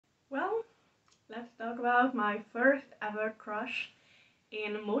talk about my first ever crush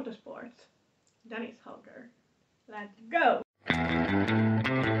in motorsports, Dennis Hauger. Let's go!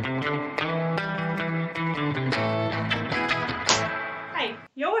 Hey,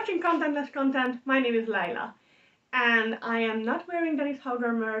 you're watching Contentless Content. My name is Laila, and I am not wearing Dennis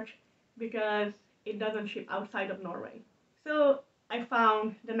Hauger merch because it doesn't ship outside of Norway. So I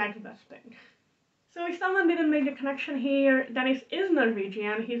found the next best thing. So if someone didn't make the connection here, Dennis is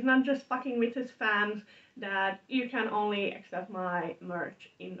Norwegian. He's not just fucking with his fans that you can only accept my merch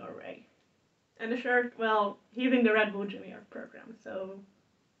in Norway. And the shirt, well, he's in the Red Bull Junior program, so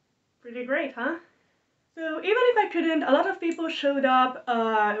pretty great, huh? So even if I couldn't, a lot of people showed up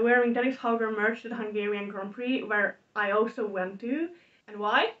wearing Dennis Hauger merch to the Hungarian Grand Prix, where I also went to. And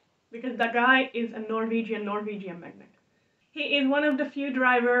why? Because that guy is a Norwegian magnet. He is one of the few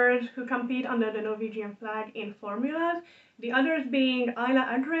drivers who compete under the Norwegian flag in formulas, the others being Ayla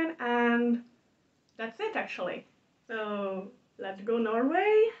Adren, and that's it actually. So let's go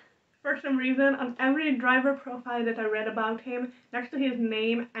Norway. For some reason, on every driver profile that I read about him, next to his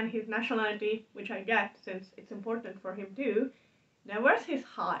name and his nationality, which I get since it's important for him too, there was his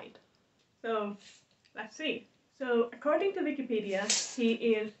height. So let's see. So according to Wikipedia, he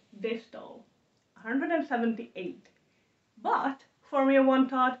is this tall, 178. But Formula 1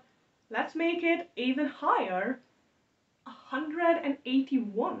 thought, let's make it even higher,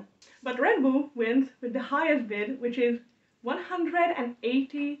 181. But Red Bull wins with the highest bid, which is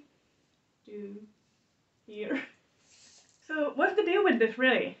 182 here. So what's the deal with this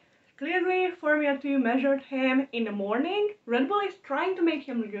really? Clearly Formula 2 measured him in the morning, Red Bull is trying to make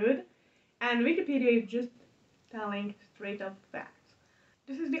him good, and Wikipedia is just telling straight up facts.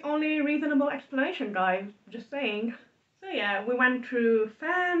 This is the only reasonable explanation, guys, just saying. So yeah, we went through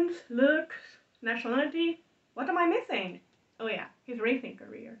fans, looks, nationality. What am I missing? Oh yeah, his racing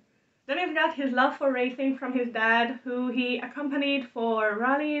career. Then he's got his love for racing from his dad, who he accompanied for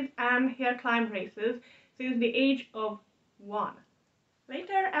rallies and hill climb races since the age of 1.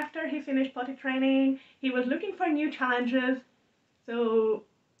 Later, after he finished potty training, he was looking for new challenges, so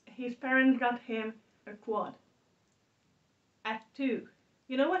his parents got him a quad. At 2.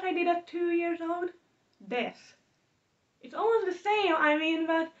 You know what I did at 2 years old? This. It's almost the same, I mean,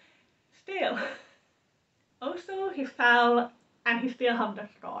 but still. Also, he fell and he still had the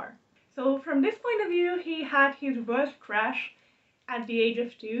scar. So from this point of view, he had his worst crash at the age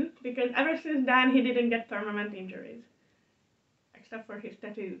of 2, because ever since then he didn't get permanent injuries, except for his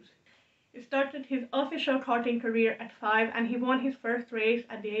tattoos. He started his official karting career at 5 and he won his first race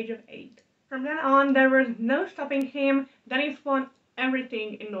at the age of 8. From then on, there was no stopping him. Dennis won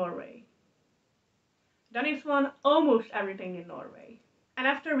everything in Norway. Dennis won almost everything in Norway. And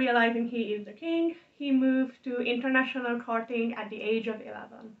after realizing he is the king, he moved to international karting at the age of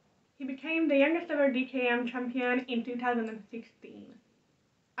 11. He became the youngest ever DKM champion in 2016.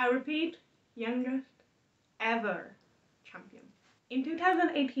 I repeat, youngest ever champion. In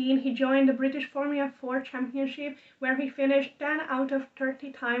 2018, he joined the British Formula 4 Championship, where he finished 10 out of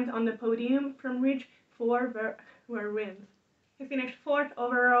 30 times on the podium, from which 4 were wins. He finished 4th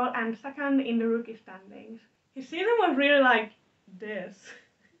overall and 2nd in the rookie standings. His season was really like this.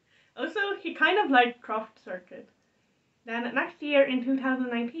 Also, he kind of liked Croft Circuit. Then next year in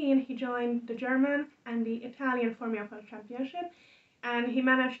 2019, he joined the German and the Italian Formula 4 Championship, and he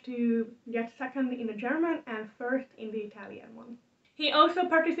managed to get 2nd in the German and 1st in the Italian one. He also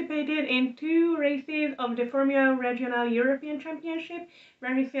participated in 2 races of the Formula Regional European Championship,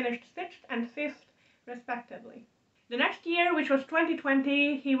 where he finished 6th and 5th respectively. The next year, which was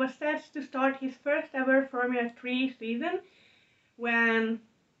 2020, he was set to start his first ever Formula 3 season when,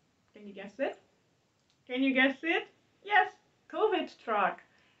 can you guess it? Can you guess it? Yes, COVID struck.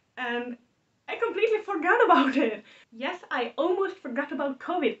 And I completely forgot about it. Yes, I almost forgot about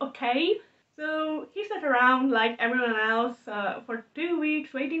COVID, okay? So he sat around like everyone else for 2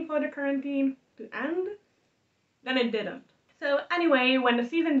 weeks waiting for the quarantine to end. Then it didn't. So anyway, when the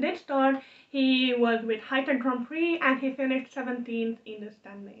season did start, he was with Hightech Grand Prix and he finished 17th in the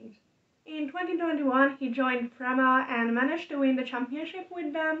standings. In 2021, he joined Prema and managed to win the championship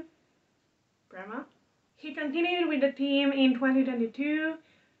with them. Prema. He continued with the team in 2022,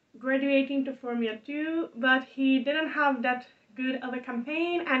 graduating to Formula 2, but he didn't have that good of a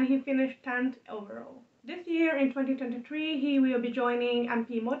campaign and he finished 10th overall. This year, in 2023, he will be joining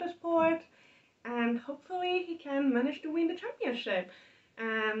MP Motorsport, and hopefully he can manage to win the championship.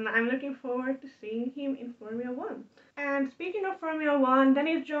 And I'm looking forward to seeing him in Formula 1. And speaking of Formula 1,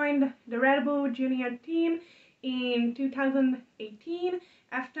 Dennis joined the Red Bull Junior team in 2018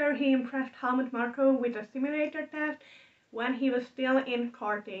 after he impressed Helmut Marko with a simulator test when he was still in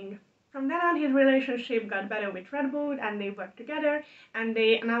karting. From then on, his relationship got better with Red Bull and they worked together, and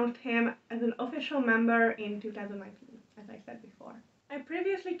they announced him as an official member in 2019, as I said before. I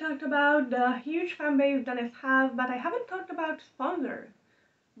previously talked about the huge fan base Dennis has, but I haven't talked about sponsors.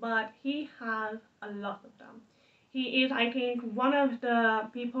 But he has a lot of them. He is, I think, one of the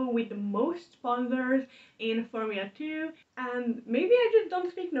people with the most sponsors in Formula 2, and maybe I just don't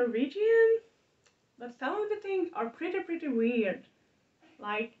speak Norwegian, but some of the things are pretty weird.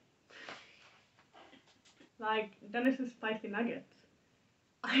 Like Dennis's spicy nuggets.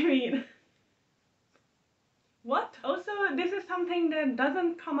 I mean, what? Also, this is something that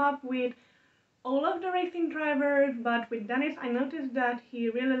doesn't come up with all of the racing drivers, but with Dennis I noticed that he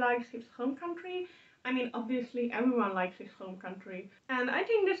really likes his home country. I mean, obviously everyone likes his home country. And I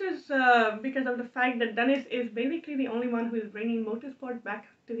think this is because of the fact that Dennis is basically the only one who is bringing motorsport back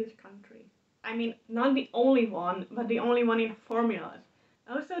to his country. I mean, not the only one, but the only one in formulas.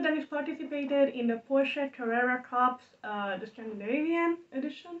 Also, Dennis participated in the Porsche Carrera Cups, the Scandinavian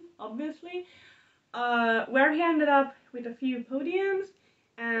edition, obviously, where he ended up with a few podiums,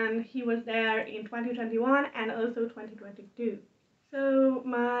 and he was there in 2021 and also 2022. So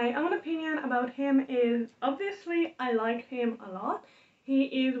my own opinion about him is, obviously I like him a lot. He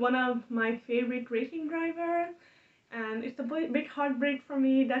is one of my favorite racing drivers, and it's a big heartbreak for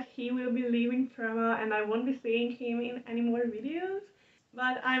me that he will be leaving prema and I won't be seeing him in any more videos.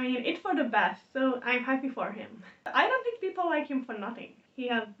 But I mean, it's for the best, so I'm happy for him. I don't think people like him for nothing. He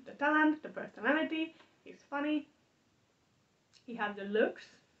has the talent, the personality, he's funny, he has the looks.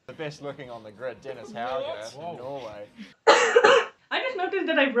 The best looking on the grid, Dennis Hauger from Norway. I just noticed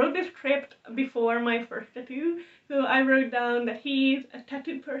that I wrote this script before my first tattoo, so I wrote down that he's a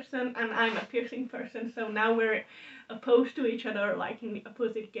tattooed person and I'm a piercing person, so now we're opposed to each other, like in the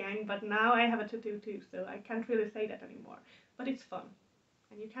opposite gang, but now I have a tattoo too, so I can't really say that anymore. But it's fun,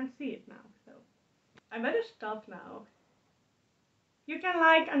 and you can see it now, so I better stop now. You can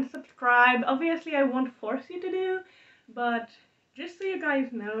like and subscribe. Obviously I won't force you to do, but just so you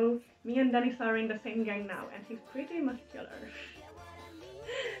guys know, me and Dennis are in the same gang now, and he's pretty muscular.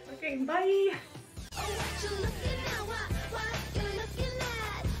 Okay, bye!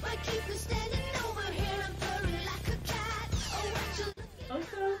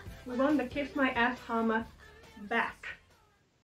 Also, we won the Kiss My Ass helmet back.